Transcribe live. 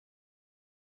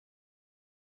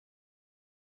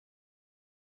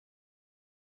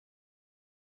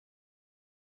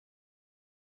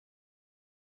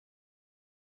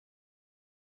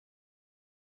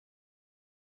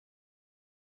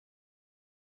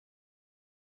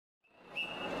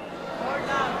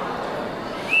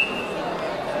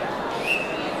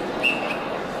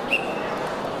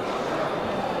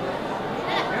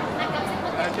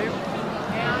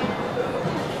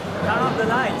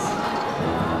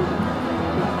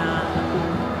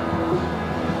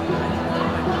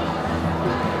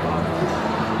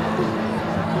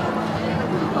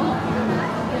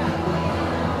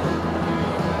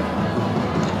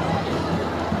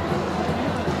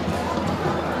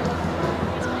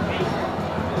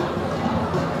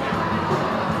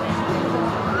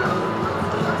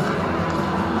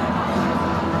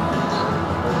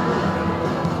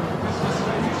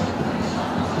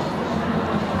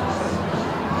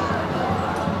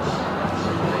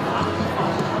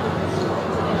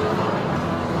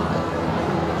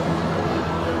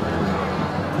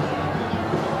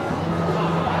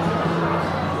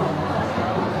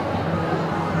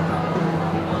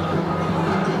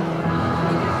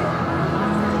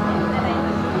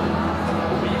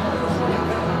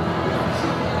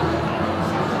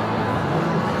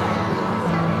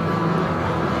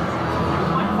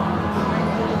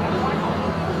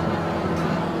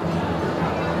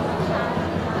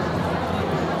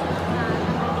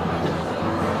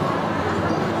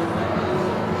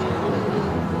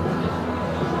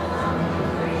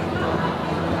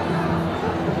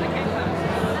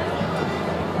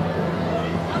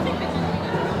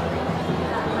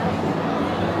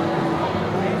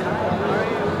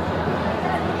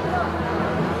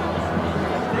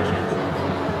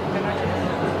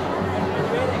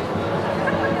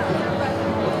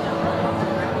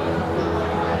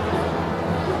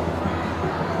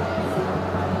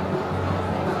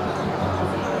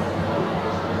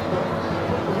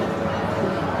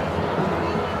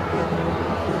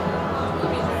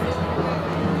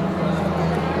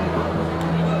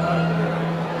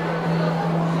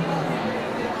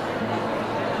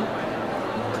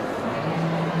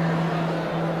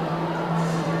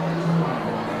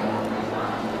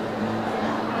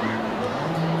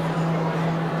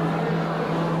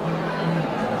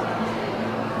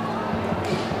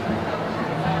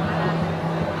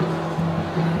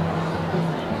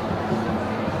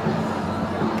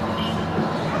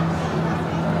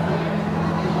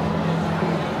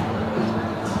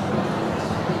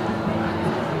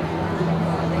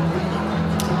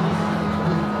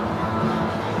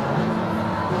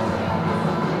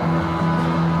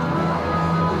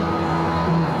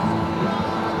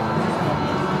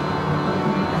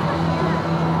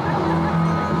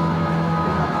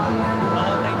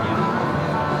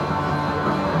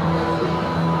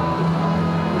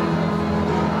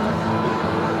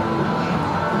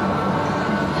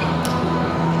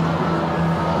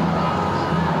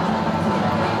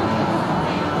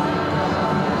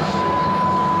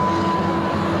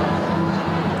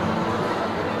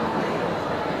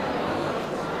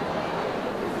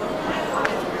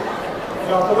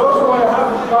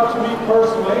to me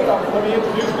personally, let me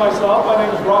introduce myself. My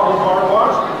name is Rahul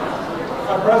Bhardwaj.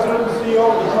 I'm President and CEO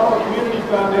of the Toronto Community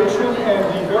Foundation and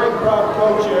the very proud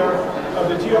co-chair of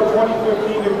the TO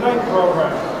 2015 Ignite program.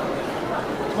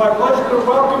 It's my pleasure to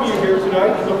welcome you here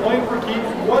tonight to the Playing for Keeps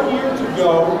 1 year to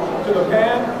go to the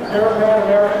Pan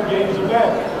American Games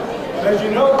event. And as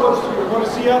you know, what you're going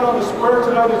to see out on the square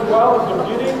tonight as well is the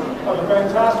beginning of a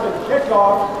fantastic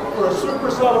kickoff for a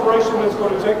super celebration that's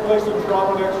going to take place in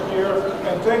Toronto next year.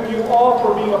 And thank you all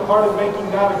for being a part of making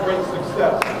that a great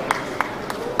success.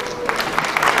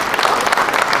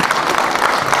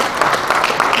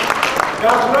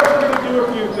 Now tonight we're going to do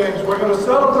a few things. We're going to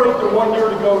celebrate the 1 year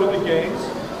to go to the games.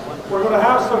 We're going to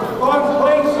have some fun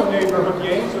playing some neighborhood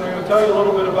games, and I'm going to tell you a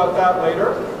little bit about that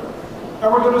later.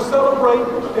 And we're going to celebrate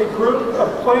a group of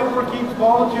Playing for Keeps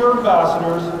volunteer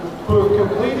ambassadors who have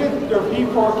completed their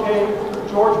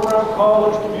P4K George Brown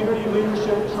College Community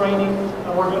Leadership Training,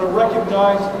 and we're going to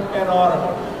recognize and honor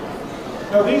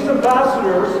them. Now these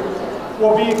ambassadors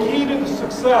will be a key to the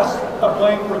success of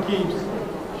Playing for Keeps,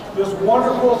 this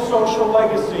wonderful social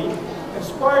legacy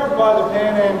inspired by the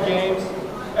Pan Am Games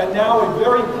and now a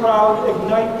very proud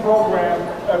Ignite program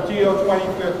of TO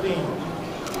 2015.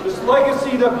 This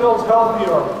legacy that builds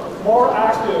healthier, more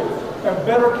active, and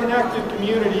better connected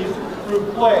communities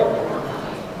through play,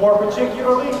 more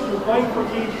particularly through Playing for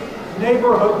Keeps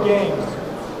neighborhood games.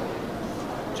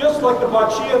 Just like the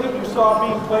boccia that you saw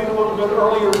being played a little bit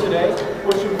earlier today,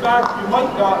 which in fact you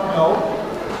might not know,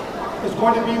 is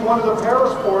going to be one of the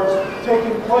para-sports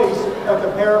taking place at the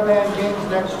Parapan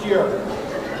Games next year,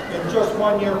 in just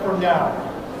 1 year from now.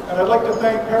 And I'd like to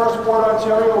thank Parasport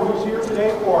Ontario, who's here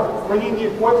today, for bringing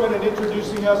the equipment and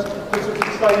introducing us to this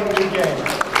exciting new game.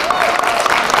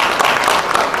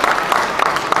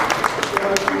 There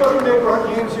are two other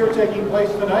neighborhood games here taking place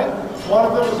tonight. One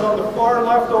of them is on the far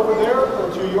left over there, or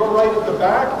to your right at the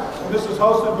back. And this is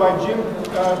hosted by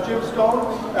Jim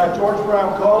Stone at George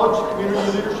Brown College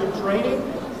Community Leadership Training.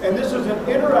 And this is an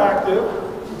interactive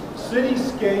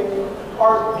cityscape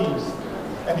art piece.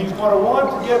 And he's going to want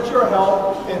to get your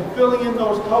help in filling in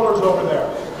those colors over there.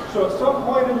 So at some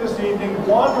point in this evening,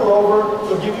 wander over,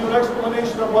 he'll give you an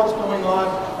explanation of what's going on,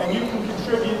 and you can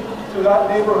contribute to that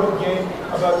neighborhood game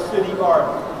about city art.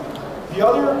 The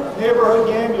other neighborhood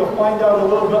game you'll find out a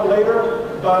little bit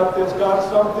later, but it's got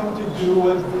something to do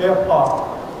with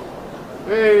hip-hop.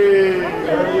 Hey!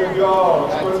 There you go.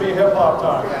 It's going to be hip-hop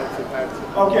time.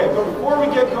 Okay, but before we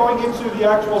get going into the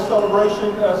actual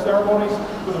celebration ceremonies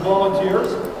with the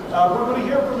volunteers, we're going to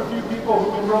hear from a few people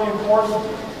who've been really important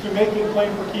to making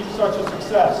Playing for Keeps such a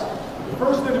success. The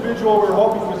first individual we're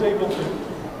hoping was able to,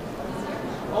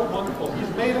 oh wonderful,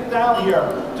 he's made it down here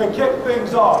to kick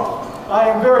things off. I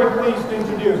am very pleased to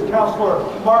introduce Councillor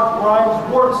Mark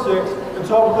Grimes, Ward 6,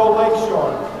 Etobicoke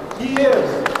Lakeshore. He is,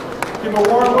 give him a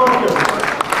warm welcome.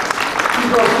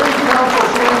 He's our City Council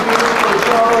champion for the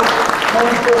Toronto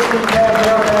 2015 Pan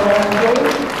American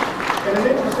Games. And an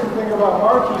interesting thing about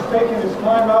Mark, he's taken his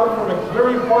time out from a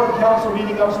very important council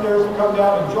meeting upstairs to come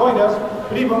down and join us.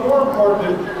 But even more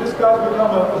importantly, this guy's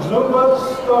become a Zumba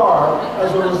star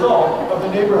as a result of the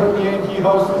neighborhood game he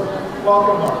hosted.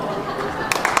 Welcome, Mark.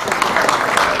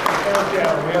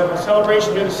 Yeah, we have a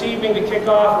celebration here this evening to kick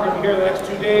off. We're going to be here the next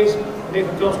 2 days,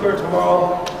 Nathan Phil Square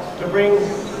tomorrow, to bring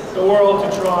the world to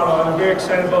Toronto. I'm very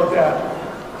excited about that.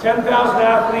 10,000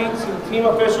 athletes and team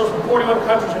officials from 41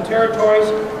 countries and territories.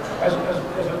 As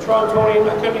a Torontonian,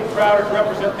 I couldn't be prouder to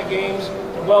represent the games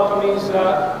and welcome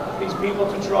these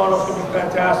people to Toronto. It's going to be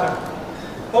fantastic.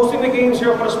 Hosting the games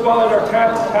here will put a spotlight on our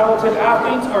talented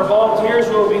athletes, our volunteers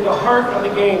who will be the heart of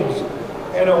the games,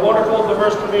 and a wonderful,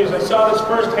 diverse community. I saw this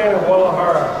firsthand in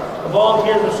Guadalajara. The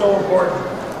volunteers are so important.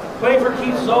 Playing for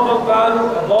Keeps is all about value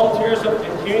of volunteerism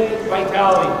and community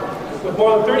vitality. With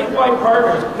more than 35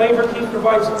 partners, Playing for Keeps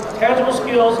provides tangible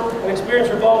skills and experience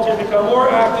for volunteers to become more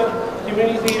active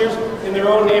community leaders in their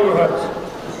own neighborhoods.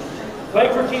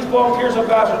 Playing for Keeps volunteers and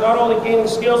ambassadors not only gaining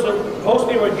skills with host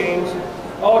neighborhood games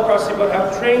all across the city, but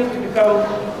have trained to become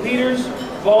leaders,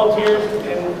 volunteers,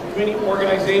 and community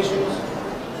organizations.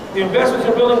 The investments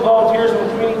in building volunteers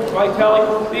and community vitality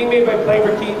being made by Playing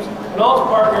for Keeps and all its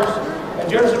partners and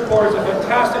generous supporters is a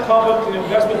fantastic complement to the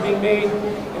investment being made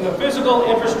in the physical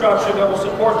infrastructure that will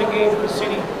support the games of the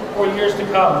city for years to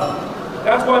come.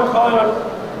 That's why I'm calling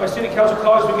on my City Council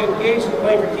colleagues to get engaged in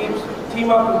Playing for Keeps,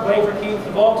 team up in Playing for Keeps,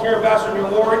 the Volunteer Ambassador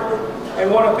Award, and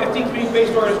one of 15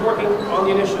 community-based organizations working on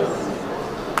the initiative.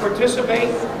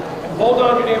 Participate and hold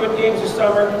on to your neighborhood games this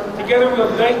summer. Together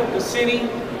we'll ignite the city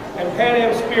and Pan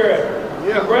Am spirit.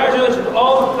 Yeah. Congratulations to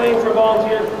all the Playing for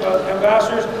Volunteer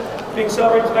ambassadors being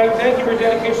celebrated tonight. Thank you for your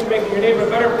dedication to making your neighborhood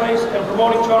a better place and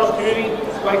promoting Toronto's community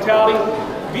vitality.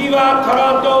 Viva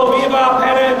Toronto! Viva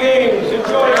Pan Am Games!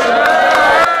 Enjoy it!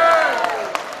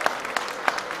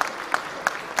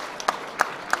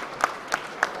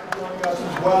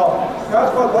 Well, now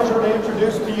it's my pleasure to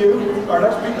introduce to you our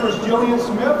next speaker is Jillian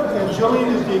Smith, and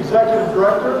Jillian is the Executive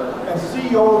Director and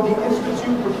CEO of the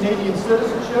Institute for Canadian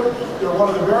Citizenship. They're one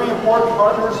of the very important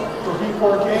partners for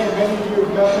P4K, and many of you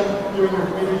have met them during your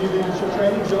community leadership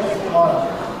training. Jillian, come on up.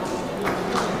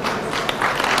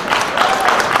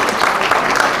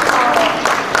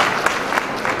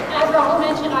 As Rahul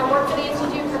mentioned, I work for the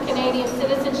Institute for Canadian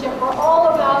Citizenship. We're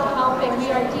all about helping. We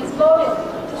are devoted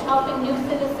to helping new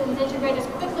citizens integrate as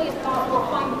quickly as possible,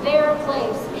 find their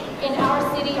place in our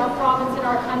city, our province, and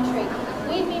our country.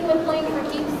 We've been with Playing for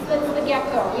Keeps since the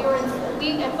get-go.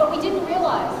 But we didn't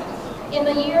realize in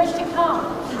the years to come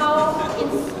how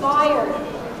inspired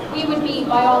we would be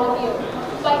by all of you,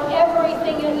 by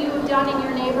everything that you've done in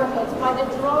your neighborhoods, by the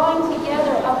drawing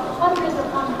together of hundreds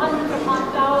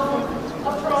upon thousands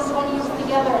of Torontonians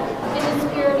together in the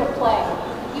spirit of play.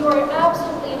 You are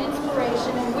absolutely an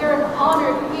inspiration, and we are absolutely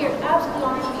honored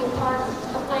to be a part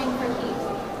of Playing for Keeps.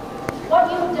 What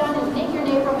you've done is knit your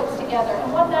neighborhoods together,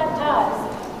 and what that does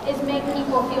is make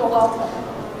people feel welcome.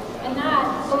 And that,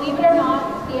 believe it or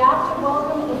not, the act of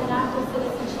welcome is an act of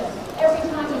citizenship. Every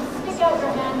time you stick out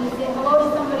your hand and you say hello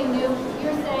to somebody new,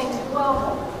 you're saying,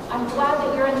 welcome. I'm glad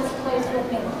that you're in this place with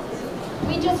me.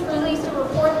 We just released a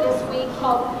report this week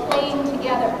called Playing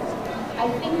Together.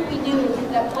 I think we knew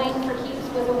that Playing for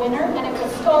Keeps was a winner, and it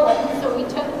was stolen, so we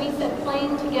said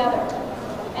Playing Together.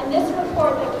 And this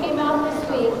report that came out this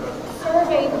week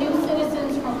surveyed new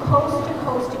citizens from coast to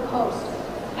coast to coast.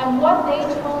 And what they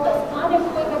told us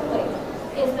unequivocally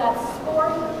is that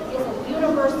sport is a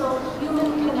universal human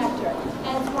connector,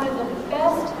 and it's one of the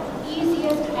best,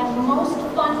 easiest, and most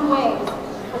fun ways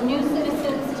for new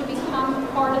citizens to become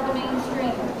part of the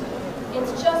mainstream.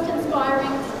 It's just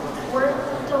inspiring. We're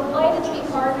delighted to be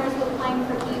partners with Playing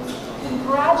for Keeps.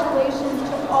 Congratulations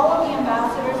to all of the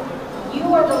ambassadors.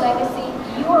 You are the legacy.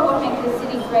 You are what makes this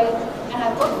city great. And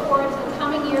I look forward to the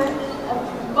coming year of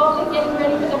both getting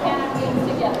ready for the Pan Am Games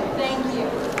together. Thank you.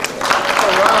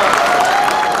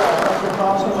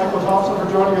 Michael Thompson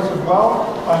for joining us as well.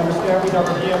 I understand we have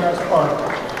a BMX park.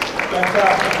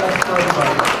 Fantastic. Thanks for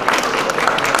everybody.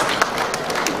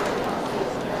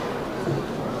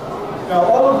 Now,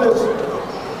 all of this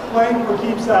Playing for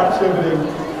Keeps activity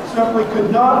simply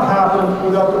could not happen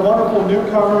without the wonderful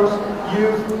newcomers,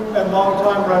 youth, and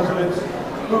longtime residents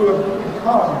who have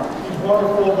become these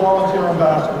wonderful volunteer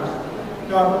ambassadors.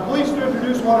 Now, I'm pleased to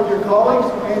introduce one of your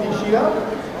colleagues, Andy Shia,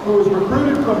 who was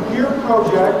recruited from Peer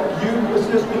Project, Youth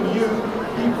Assisting Youth,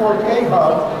 P4K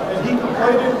Hub, and he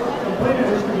completed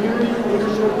his community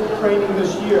leadership training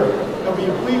this year. Now, will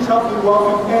you please help me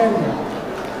welcome Andy.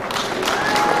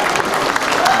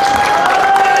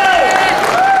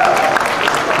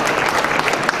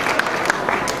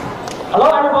 Hello,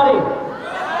 everybody.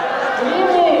 Good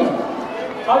evening.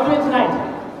 How are you doing tonight?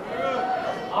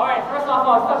 All right. First of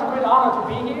all, it's such a great honor to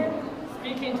be here,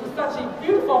 speaking to such a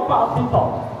beautiful crowd of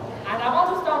people. And I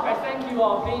want to start by thanking you,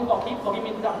 Playing for Keeps, for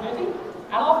giving me this opportunity.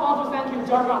 And I also want to thank you,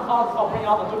 George Brown College, for bringing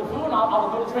out the good food and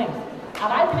all the good drinks. And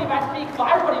I believe I speak for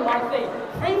everybody when I say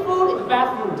free food is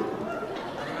best food.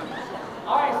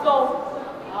 All right. So,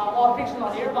 all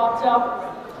fictional here, but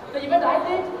the event I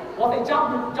did was a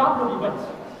jump rope event.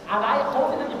 And I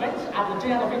hosted the event at the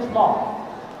Jane Finch Mall.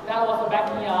 That was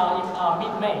back in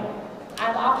mid-May.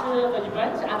 And after the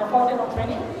event and the 4 days of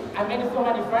training, I made so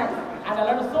many friends and I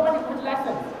learned so many good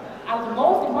lessons. And the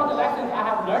most important lesson I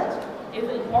have learned is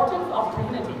the importance of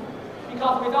community.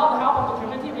 Because without the help of the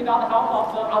community, without the help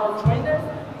of our trainers,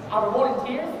 our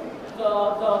volunteers,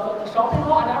 the shopping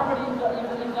mall, and everybody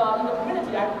in the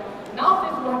community, none of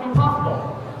this would have been possible.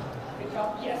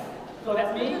 Yes. So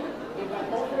that's me with my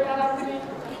poster and everything.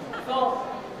 So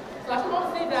I just want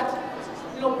to say that,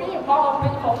 being a part of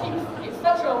Playing for Keeps is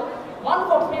such a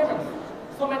wonderful experience.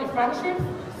 So many friendships,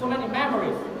 so many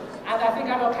memories. And I think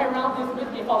I will carry around this with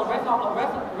me for the rest of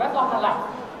my life.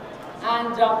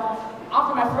 And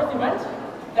after my first event,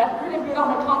 that really built up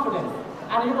my confidence.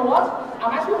 And you know what?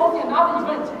 I'm actually hosting another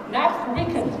event next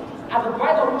weekend at the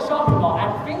Bridal Shopping Mall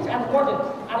at Finch and Gordon.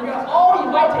 And you are all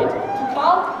invited to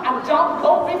come and jump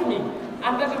rope with me.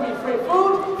 And there's going to be free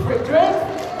food, free drinks.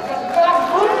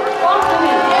 Food, come to me.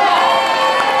 Yeah!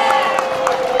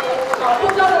 So who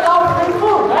doesn't love free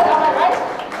food, right? Am I right?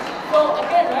 So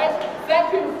again, right?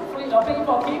 Thank you for Playing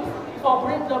for Keeps, for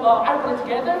bringing everybody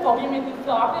together, for giving me this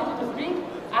opportunity to speak,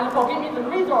 and for giving me the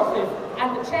resources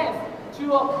and the chance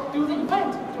to do the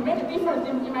event, to make a difference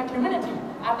in my community.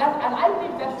 And I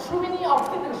believe that's true meaning of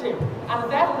citizenship,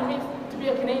 and that's what it means to be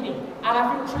a Canadian. And I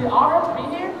feel truly honored to be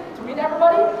here, to meet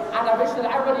everybody, and I wish that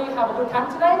everybody have a good time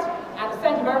tonight. And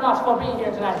thank you very much for being here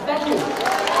tonight. Thank you.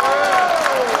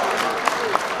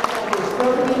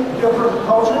 70 different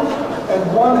cultures and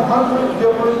 100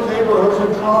 different neighborhoods in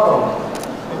Toronto.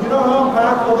 And you know how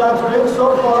impactful that's been?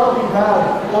 So far, we've had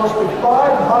close to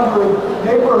 500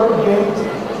 neighborhood games,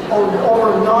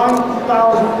 over 9,000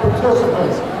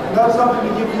 participants. And that's something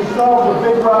to give yourselves a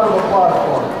big round of applause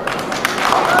for.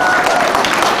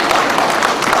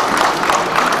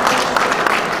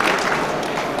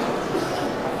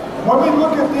 When we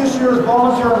look at this year's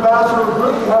Volunteer Ambassador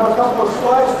group, we have a couple of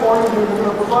slides for you. We're going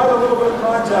to provide a little bit of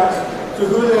context to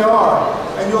who they are.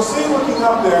 And you'll see looking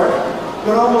up there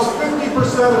that almost 50%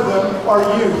 of them are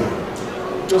youth.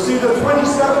 You'll see that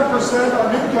 27% are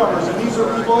newcomers, and these are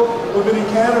people who have been in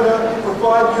Canada for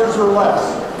 5 years or less.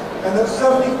 And that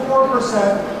 74%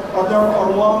 of them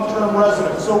are long-term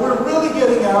residents. So we're really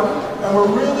getting out, and we're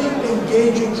really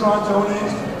engaging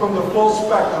Torontonians from the full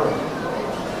spectrum.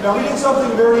 Now, we did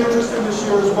something very interesting this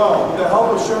year as well. With the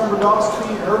help of Sharon Brodowski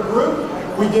and her group,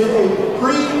 we did a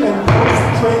pre- and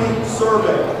post-training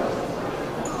survey.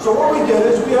 So what we did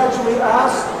is we actually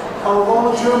asked our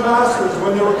volunteer ambassadors,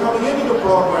 when they were coming into the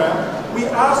program, we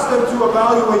asked them to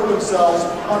evaluate themselves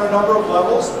on a number of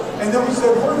levels, and then we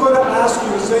said, we're going to ask you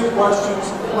the same questions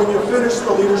when you finish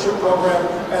the leadership program,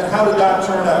 and how did that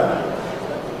turn out?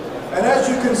 And as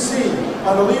you can see,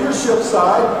 on the leadership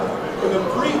side, for the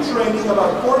pre-training,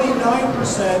 about 49%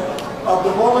 of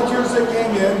the volunteers that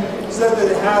came in said that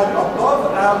they had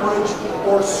above average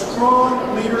or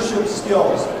strong leadership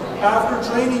skills. After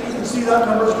training, you can see that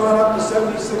number's gone up to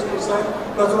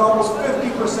 76%. That's an almost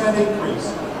 50% increase.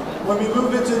 When we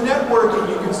moved into networking,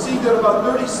 you can see that about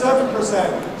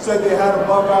 37% said they had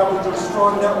above average or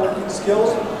strong networking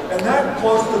skills, and that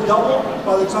close to double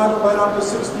by the time it went up to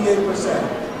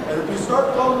 68%. And if you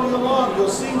start following along, you'll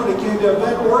see when it came to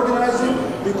event organizing,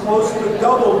 we close to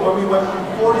doubled when we went from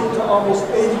 40 to almost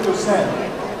 80%.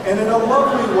 And in a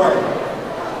lovely way,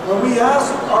 when we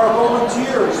asked our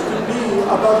volunteers to be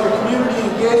about the community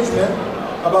engagement,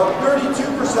 about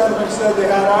 32% of them said they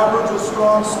had average or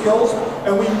strong skills,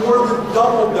 and we more than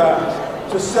doubled that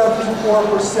to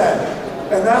 74%.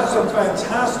 And that's some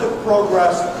fantastic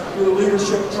progress through the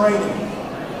leadership training.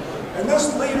 And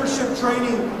this leadership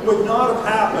training would not have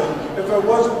happened if it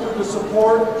wasn't through the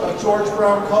support of George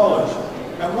Brown College.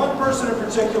 And one person in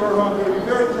particular who I'm going to be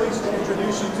very pleased to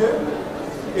introduce you to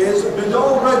is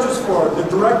Vidal Regisford, the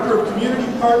Director of Community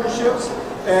Partnerships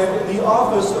and the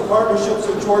Office of Partnerships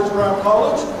at George Brown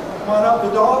College. Come on up,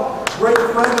 Vidal. Great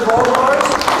friend of all of ours.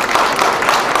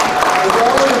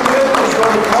 Vidal in a bit is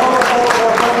going to call up all of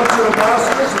our volunteer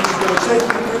ambassadors, and he's going to take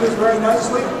you through this very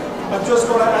nicely. I'm just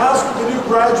going to ask the new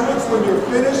graduates, when you're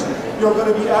finished, you're going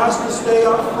to be asked to stay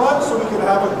up front so we can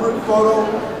have a group photo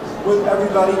with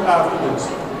everybody afterwards.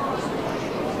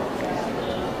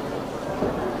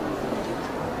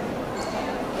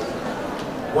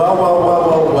 Well,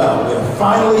 we're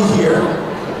finally here.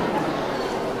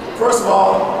 First of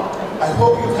all, I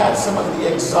hope you've had some of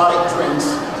the exotic drinks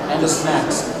and the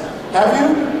snacks. Have you?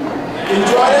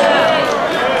 Enjoyed it?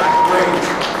 Great.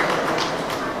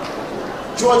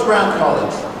 George Brown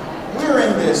College. We're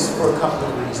in this for a couple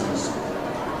of reasons.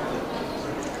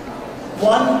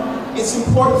 One, it's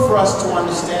important for us to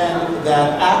understand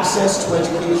that access to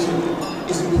education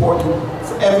is important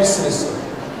for every citizen.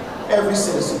 Every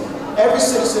citizen. Every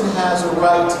citizen has a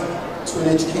right to an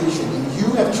education. And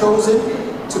you have chosen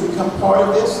to become part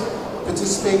of this,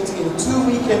 participate in 2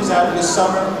 weekends out of the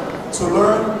summer to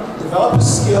learn, develop a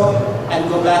skill, and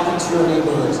go back into your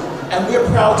neighborhoods. And we are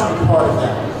proud to be part of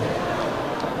that.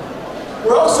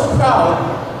 We're also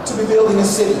proud to be building a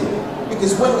city,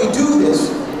 because when we do this,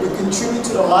 we contribute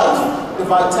to the life, the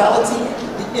vitality,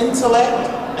 the intellect,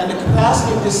 and the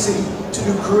capacity of this city to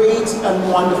do great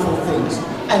and wonderful things.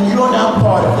 And you're now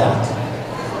part of that.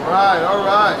 All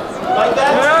right. Like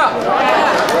that?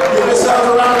 Yeah. Give yourselves a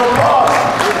round of applause.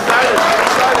 Excited.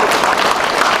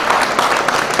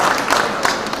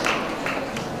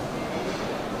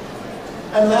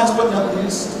 And last but not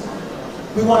least,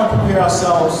 we want to prepare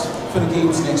ourselves for the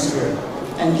games next year.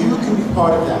 And you can be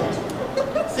part of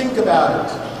that. Think about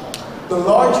it. The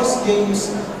largest games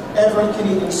ever in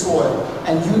Canadian soil,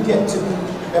 and you get to be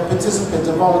a participant,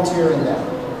 a volunteer in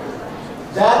that.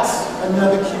 That's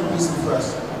another key reason for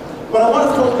us. But I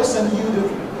want to focus on you,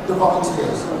 the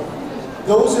volunteers.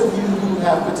 Those of you who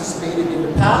have participated in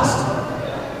the past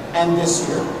and this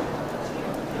year.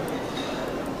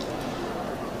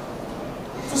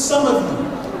 For some of you,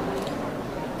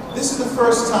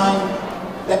 first time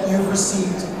that you've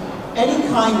received any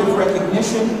kind of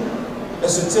recognition, a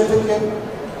certificate,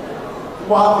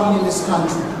 while being in this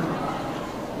country?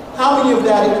 How many of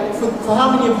that, for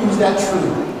how many of you is that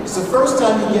true? It's the first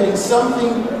time you're getting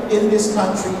something in this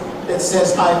country that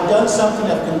says, I've done something,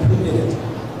 I've completed it.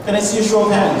 Can I see a show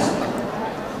of hands?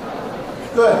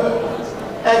 Good.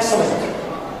 Excellent.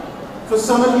 For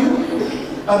some of you,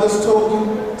 others told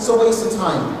you, it's a waste of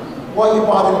time. Why are you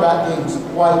bothering about games?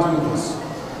 Why do this?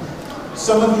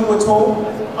 Some of you were told,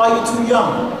 are you too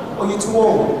young? Or you're too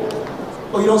old?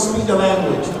 Or you don't speak the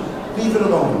language? Leave it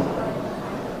alone.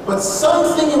 But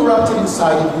something erupted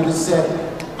inside of you that said,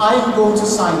 I am going to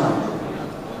sign up.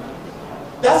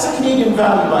 That's a Canadian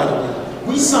value, by the way.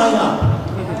 We sign up.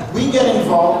 We get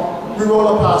involved. We roll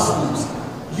up our sleeves.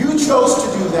 You chose to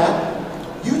do that.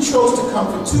 You chose to come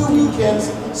for 2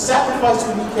 weekends, sacrifice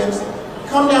 2 weekends,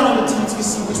 come down on the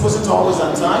TTC, which wasn't always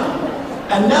on time,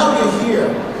 and now you're here.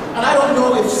 And I don't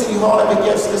know if City Hall ever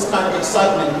gets this kind of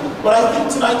excitement, but I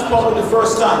think tonight's probably the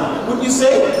first time. Wouldn't you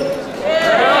say?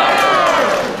 Yeah.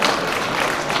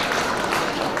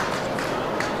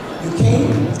 You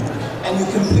came, and you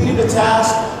completed the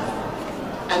task,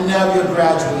 and now you're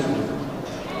graduating.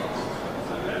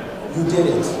 You did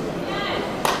it.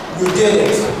 You did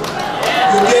it.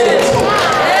 You did it. You did it.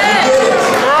 You did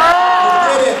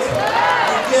it.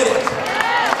 You did it.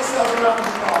 Give yourself a round of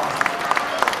applause.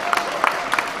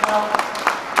 Now,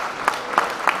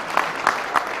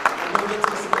 I'm going to get to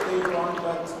this a bit later on,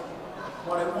 but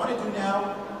what I want to do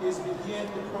now is begin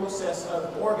the process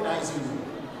of organizing you.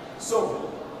 So,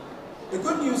 the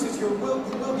good news is you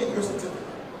will get your certificate.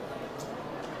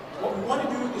 What we want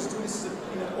to do is do this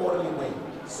in an orderly way.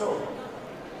 So,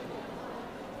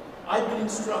 I've been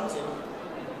instructed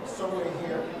somewhere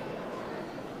here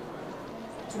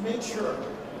to make sure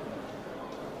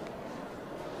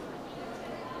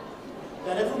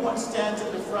that everyone stands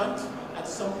at the front at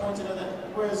some point or another.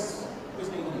 Where's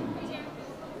Nadine?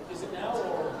 Is it now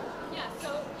or? Yeah,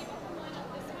 so people can line up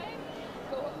this way,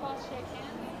 go across, shake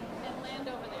hands, and land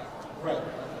over there. Right.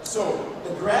 So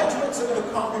the graduates are going to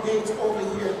congregate over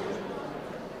here,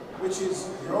 which is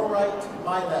your right,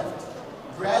 my left.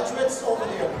 Graduates over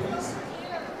there, please.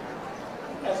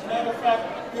 As a matter of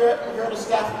fact, you're the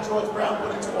staff of George Brown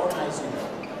willing to organize you.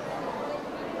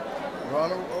 We're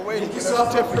on our way to Make get yourself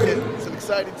a certificate. pretty. It's an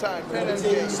exciting time. We're going to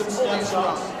take some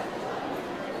snapshots.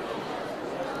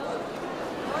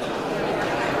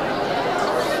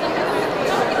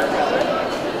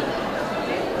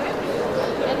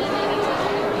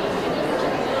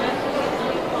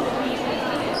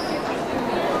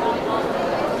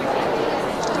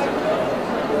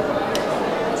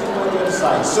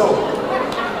 So,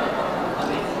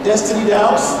 Destiny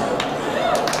Dowse,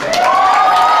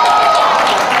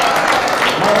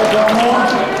 Maya Belmore,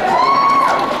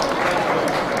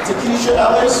 Takesha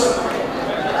Ellis,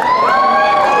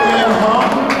 Ian Hom,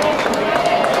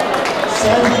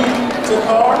 Sandy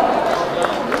Takar,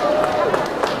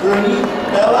 Gurney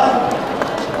Bella,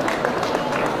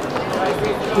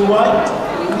 Dwight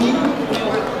Lee,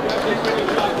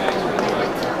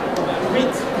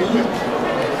 Rit Lee,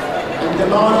 and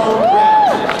Delano Grant.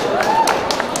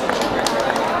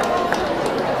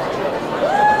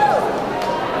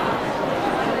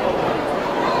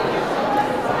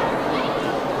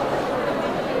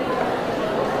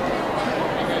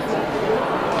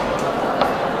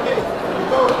 Okay, here we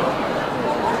go.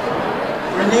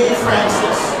 Renee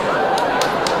Francis.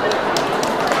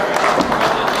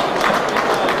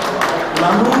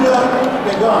 Mahmuda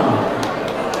Begon.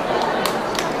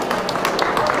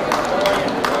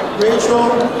 Rachel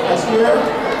Asir,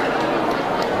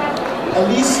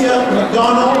 Alicia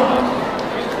McDonald,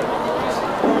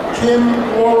 Kim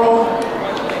Worrell,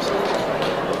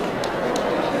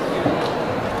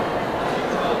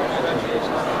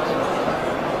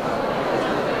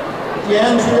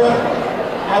 DeAndrea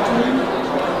Atlee,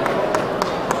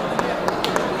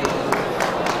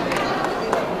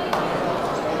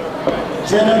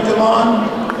 Jenna Delon,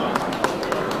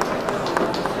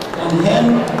 and Hen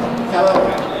Keller.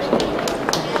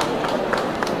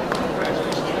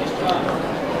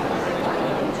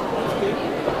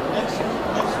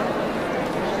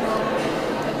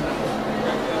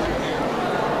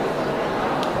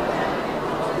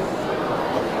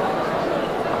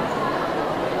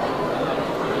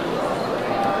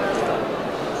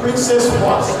 Princess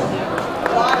Watson.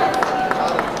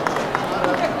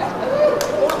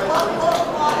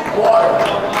 Water.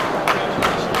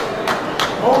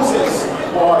 Moses.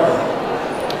 Water.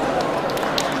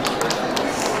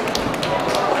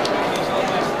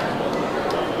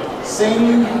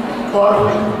 Sami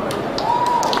Carving.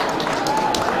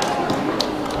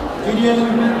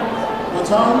 Vivian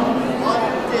Baton.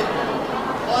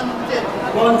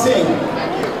 One thing.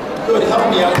 Good,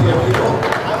 help me out here, people.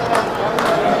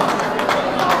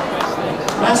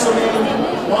 Masoline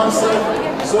Wansef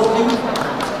Zoe.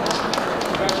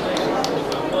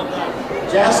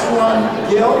 Jasquan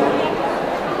Gill.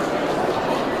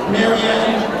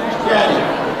 Marianne Gaddy.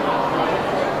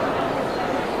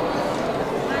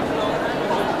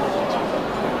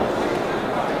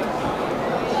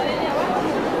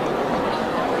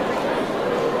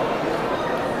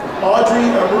 Audrey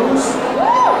Arus,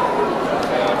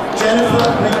 Jennifer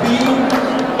McBee,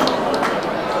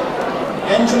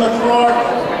 Angela Clark,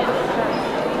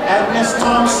 Agnes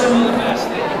Thompson,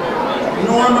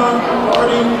 Norma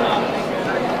Harding,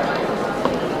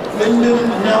 Lyndon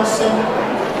Nelson,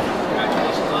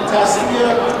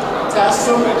 Tassia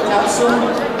Tassum,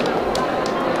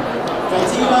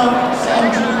 Fatima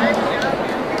Sanji,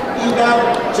 Ibad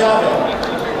Javed.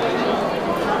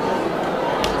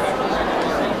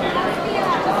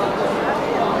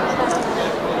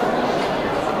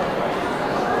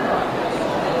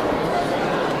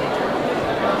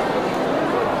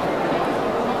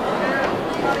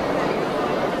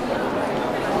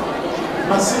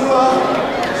 Masua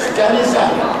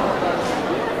Stanisek,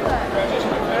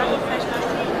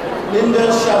 Linda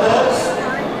Chavez,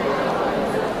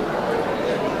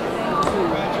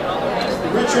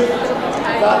 Richard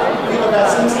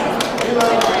Villagasino,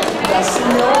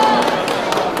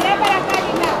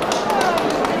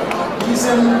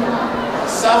 Ethan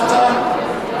Safta,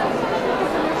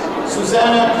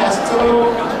 Susanna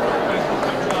Castillo,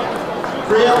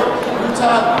 Bria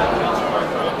Ruta,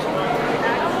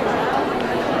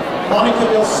 Monica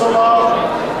Del Solar,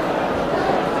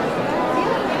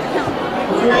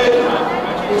 Greg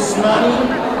Usmani,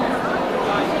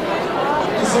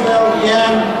 Isabel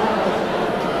Yan,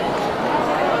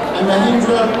 and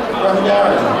Mahindra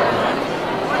Ramdaran.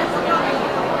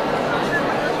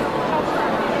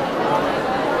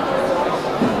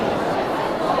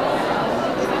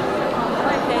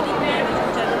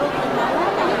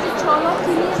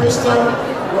 Krista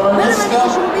Roniska,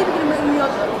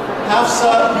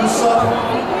 Hafsa Yusuf,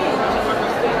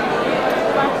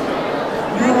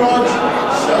 Yuraj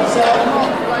Shazak,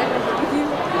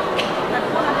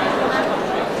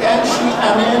 Kanshi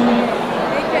Amin,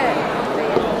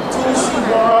 Tulsi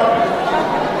Bar,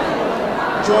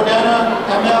 Jordana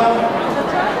Hamel,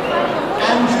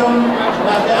 Anjum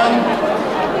Madan,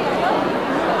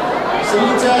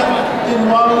 Sanita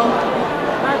Dinwali,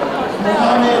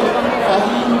 Mohammed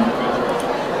Fahim,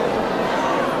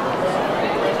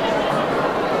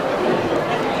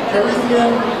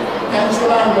 Carithian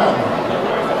Angelanga,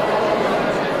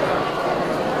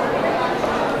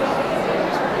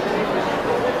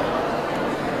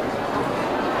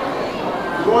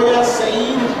 Goya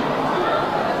Saeed,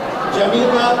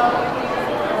 Jamila,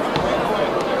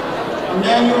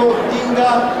 Emmanuel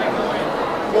Dinga,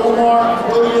 Omar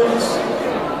Williams,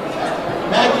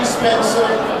 Maggie Spencer,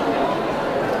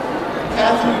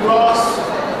 Kathy Ross,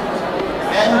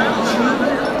 Andy G,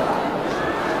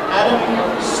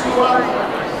 Adam Stewart,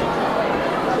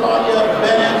 Claudia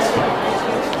Bennett,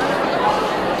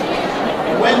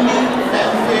 Wendy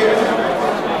Fanfare,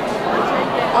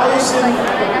 Hyacinth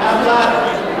Ablat,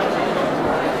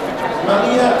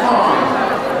 Malia Khan.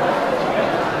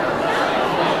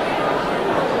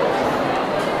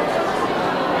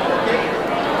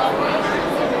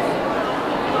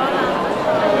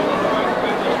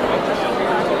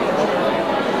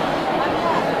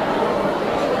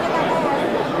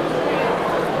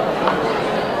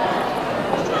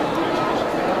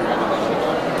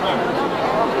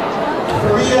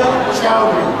 Maria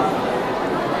Chowdhury,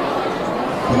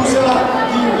 Pooja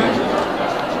Giri,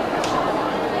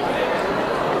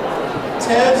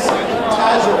 Tez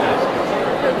Tajul,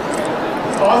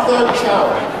 Arthur Chow,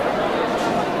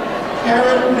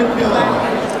 Karen McMillan,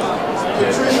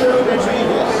 Patricia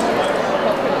Rodriguez,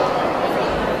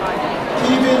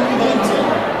 Kevin Linton,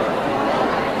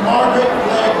 Margaret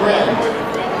Blair Grant,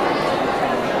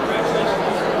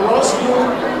 Roscoe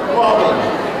Robin,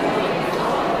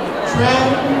 Tran.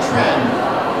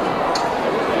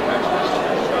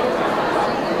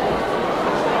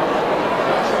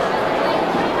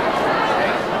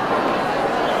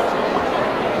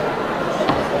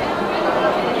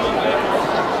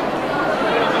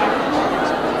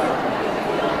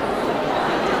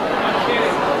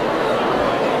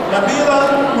 Nabila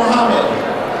Mohammed,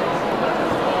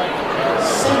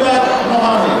 Sibat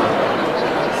Mohammed,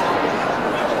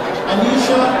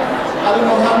 Anisha Ali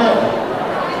Mohammed,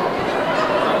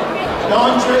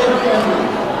 Dondre Henry,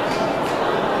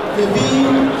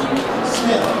 Devine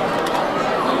Smith,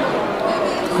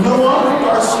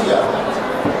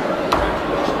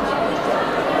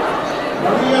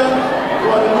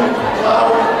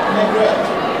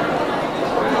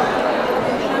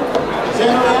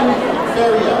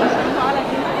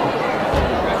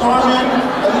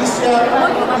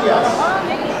 Alicia Diaz,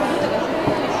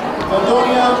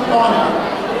 Ladonia Bonner,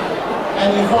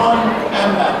 and Yvonne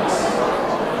Ambax.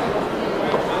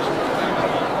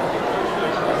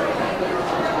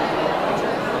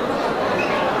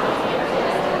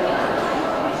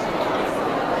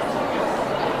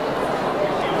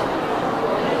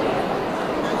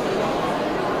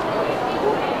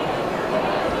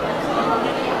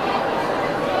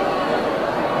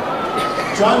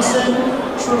 Johnson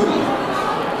Trudy,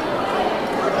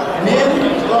 Min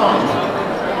Long,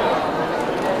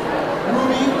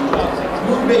 Ruby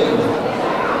Mubin,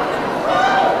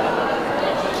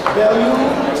 Belu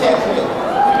Tekle,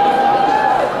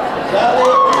 Dale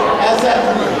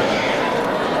Azadli,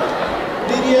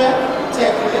 Lydia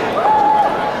Tekle,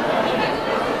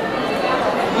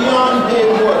 Leon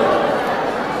Haywood,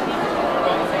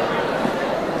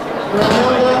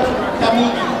 Bernilda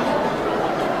Kamiki,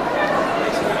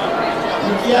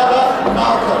 Yaba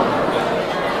Malcolm,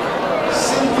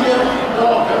 Cynthia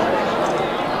Walker,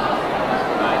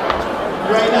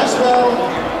 Rainaswell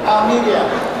Almeida,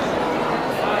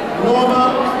 Norma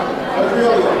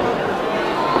Aurelio,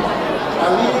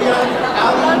 Alilia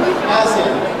Ali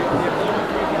Azin,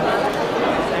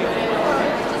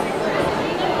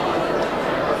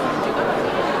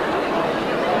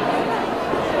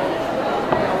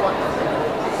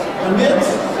 Amit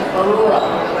Arora,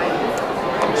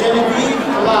 Genevieve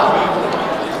Lau,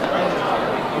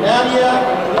 Nadia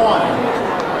Wan,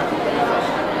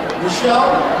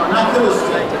 Michelle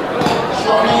Nakulistin,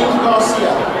 Charmaine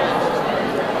Garcia,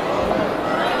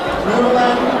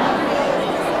 Nurlan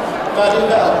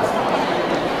Badibel,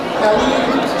 Khalid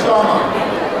Jama,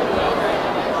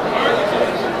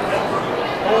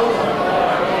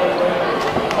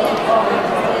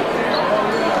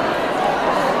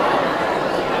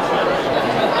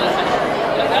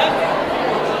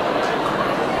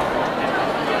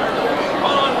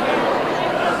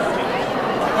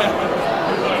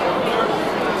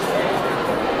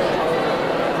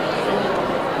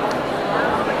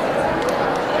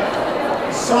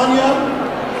 Sonia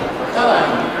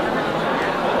Kalan,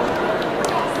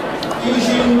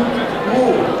 Yijin Wu,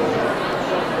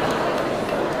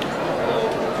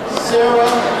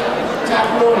 Sarah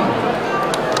Taplon,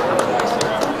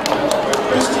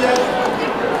 Christian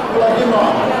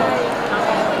Vladimir,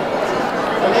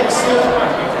 Alexia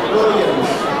Williams,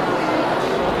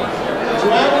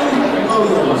 Joanne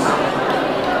Williams,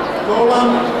 Golan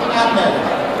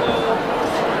Ahmed,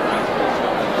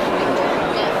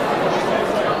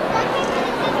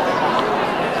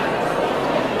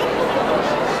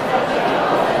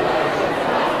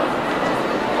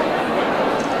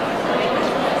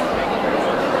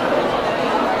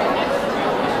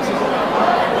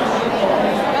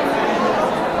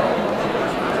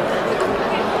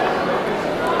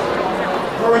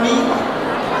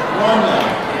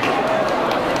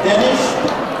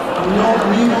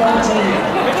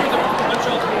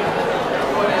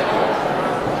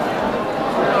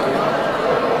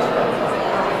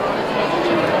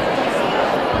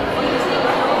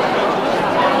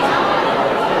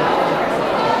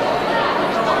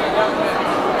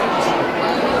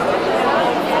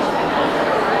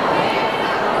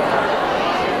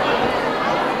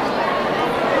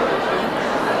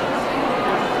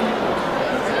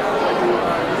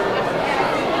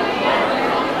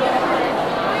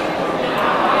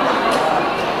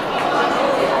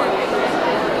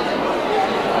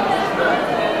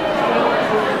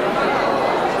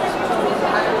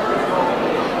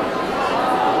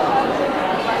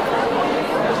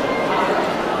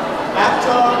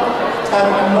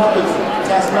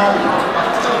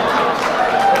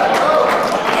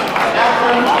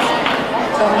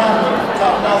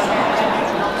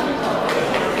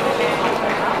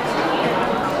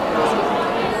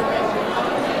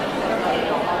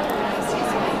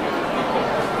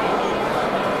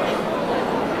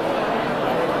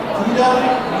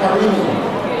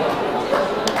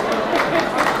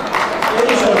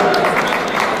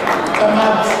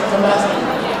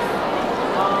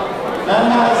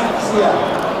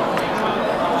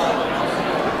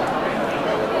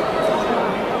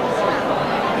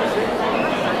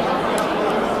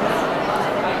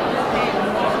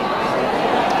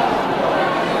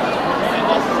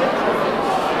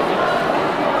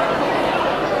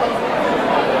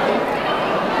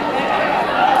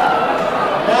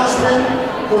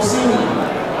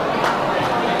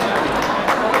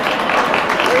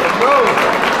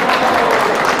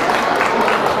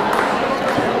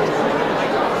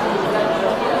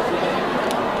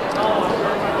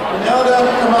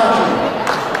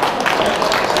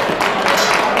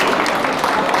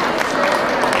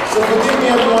 So forgive me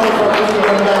everyone for bringing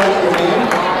them back to your name.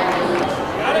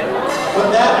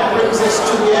 But that brings us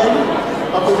to the end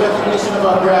of the recognition of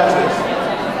our graduates.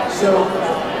 So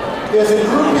there's a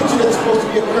group picture that's supposed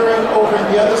to be occurring over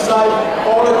on the other side.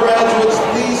 All the graduates,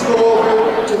 please go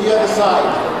over to the other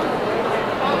side.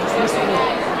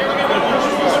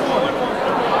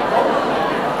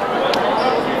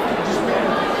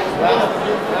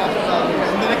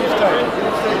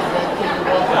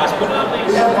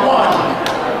 We have one,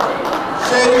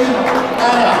 Shady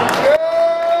Anna.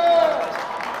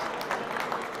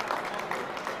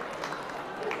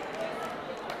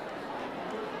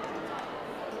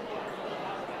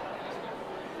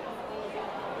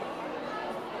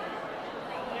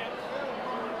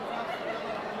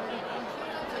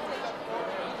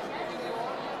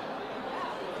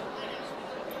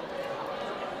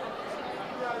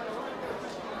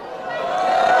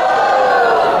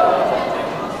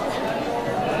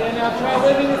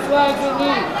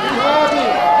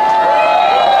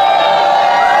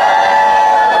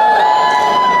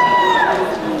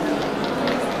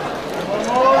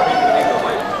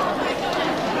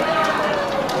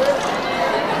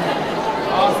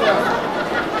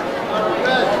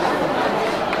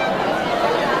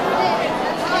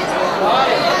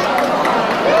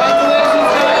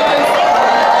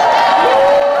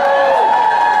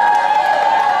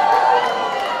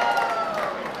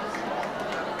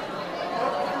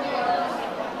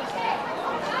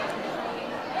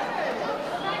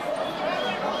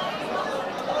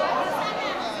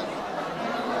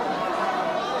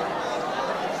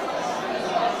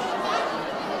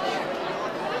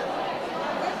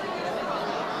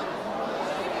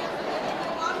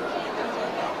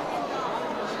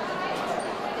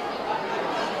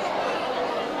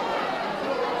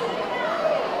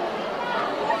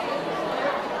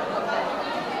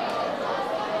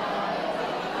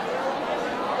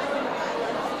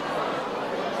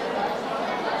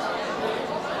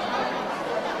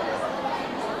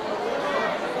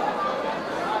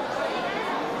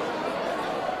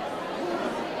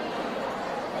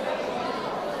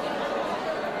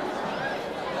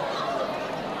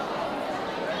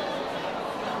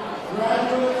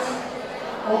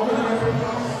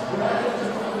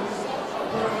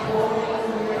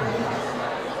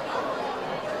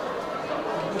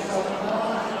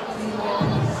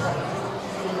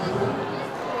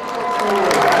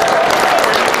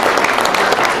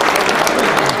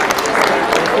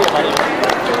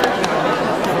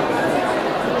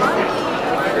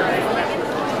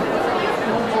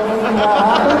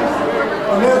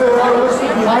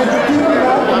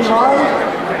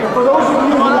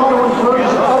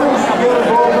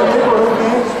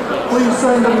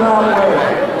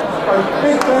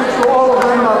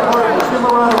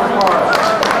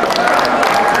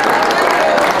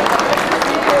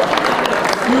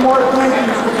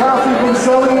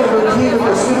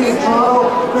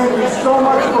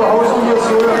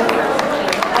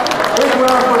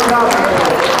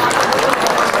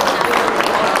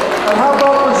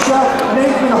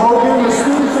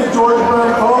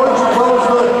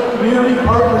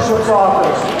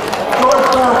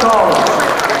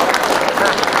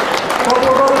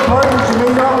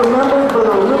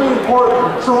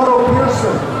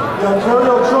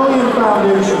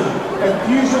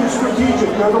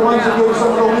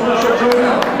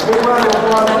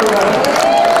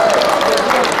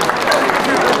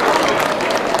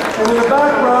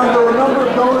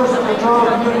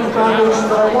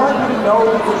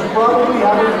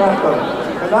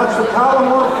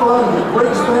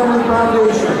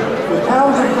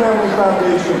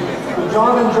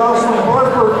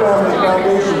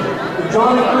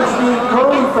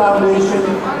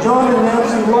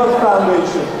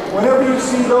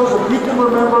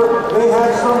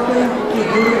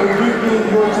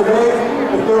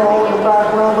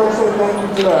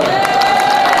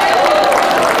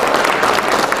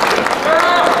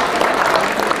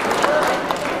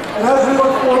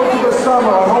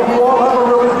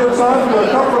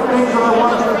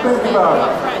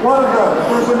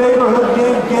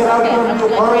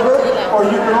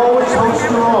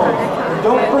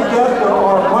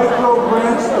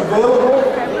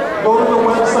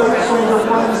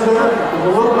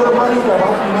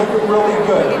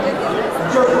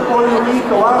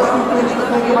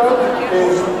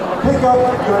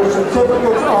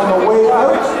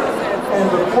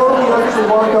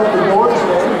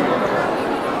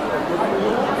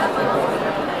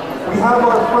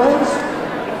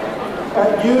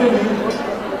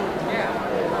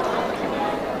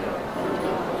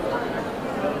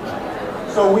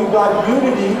 So we've got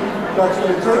Unity that's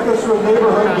going to take us to a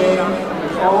neighborhood game.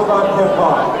 It's all about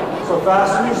hip-hop. So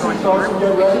fasten your seatbelts and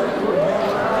get ready.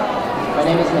 My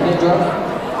name is Mahindra.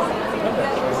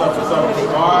 What's up, what's up?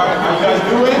 Alright, how you guys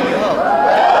doing?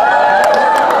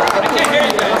 I can't hear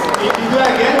you guys. Can you do that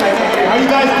again? I can't hear you. How you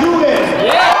guys doing?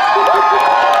 Yeah!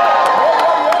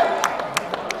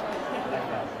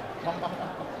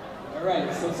 Alright,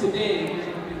 so today we're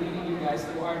going to be leading you guys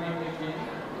through our name again.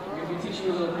 We're going to be teaching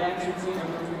you a little dance routine and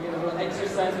we're going to get a little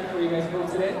exercise before you guys go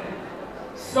today.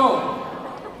 So,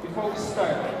 before we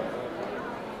start,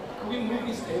 can we move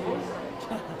these tables?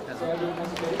 So everyone has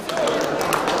space.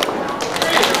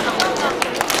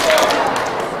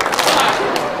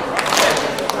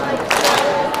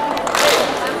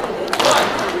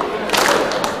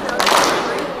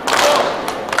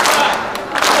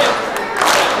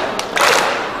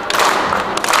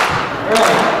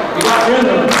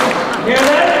 Rhythm. You hear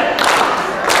that?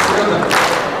 Rhythm.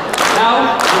 Now,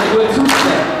 we're going to do a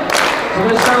two-step. So we're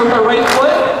going to start with our right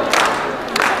foot.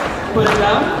 Put it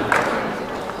down.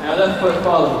 And our left foot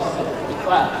follows.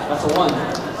 Clap. That's a 1.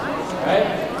 Alright?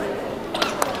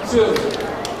 2,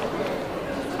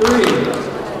 3,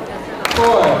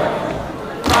 4,